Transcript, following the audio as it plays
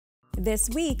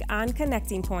This week on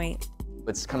Connecting Point.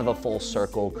 It's kind of a full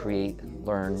circle, create,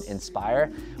 learn,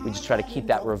 inspire. We just try to keep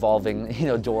that revolving,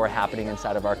 door happening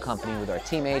inside of our company with our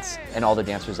teammates and all the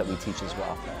dancers that we teach as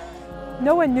well.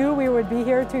 No one knew we would be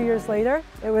here 2 years later.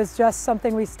 It was just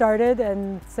something we started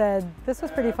and said, this was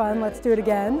pretty fun, let's do it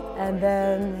again. And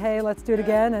then, hey, let's do it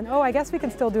again. And oh, I guess we can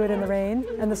still do it in the rain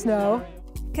and the snow.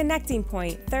 Connecting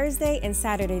Point, Thursday and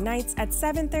Saturday nights at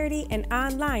 7:30 and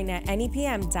online at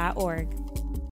nepm.org.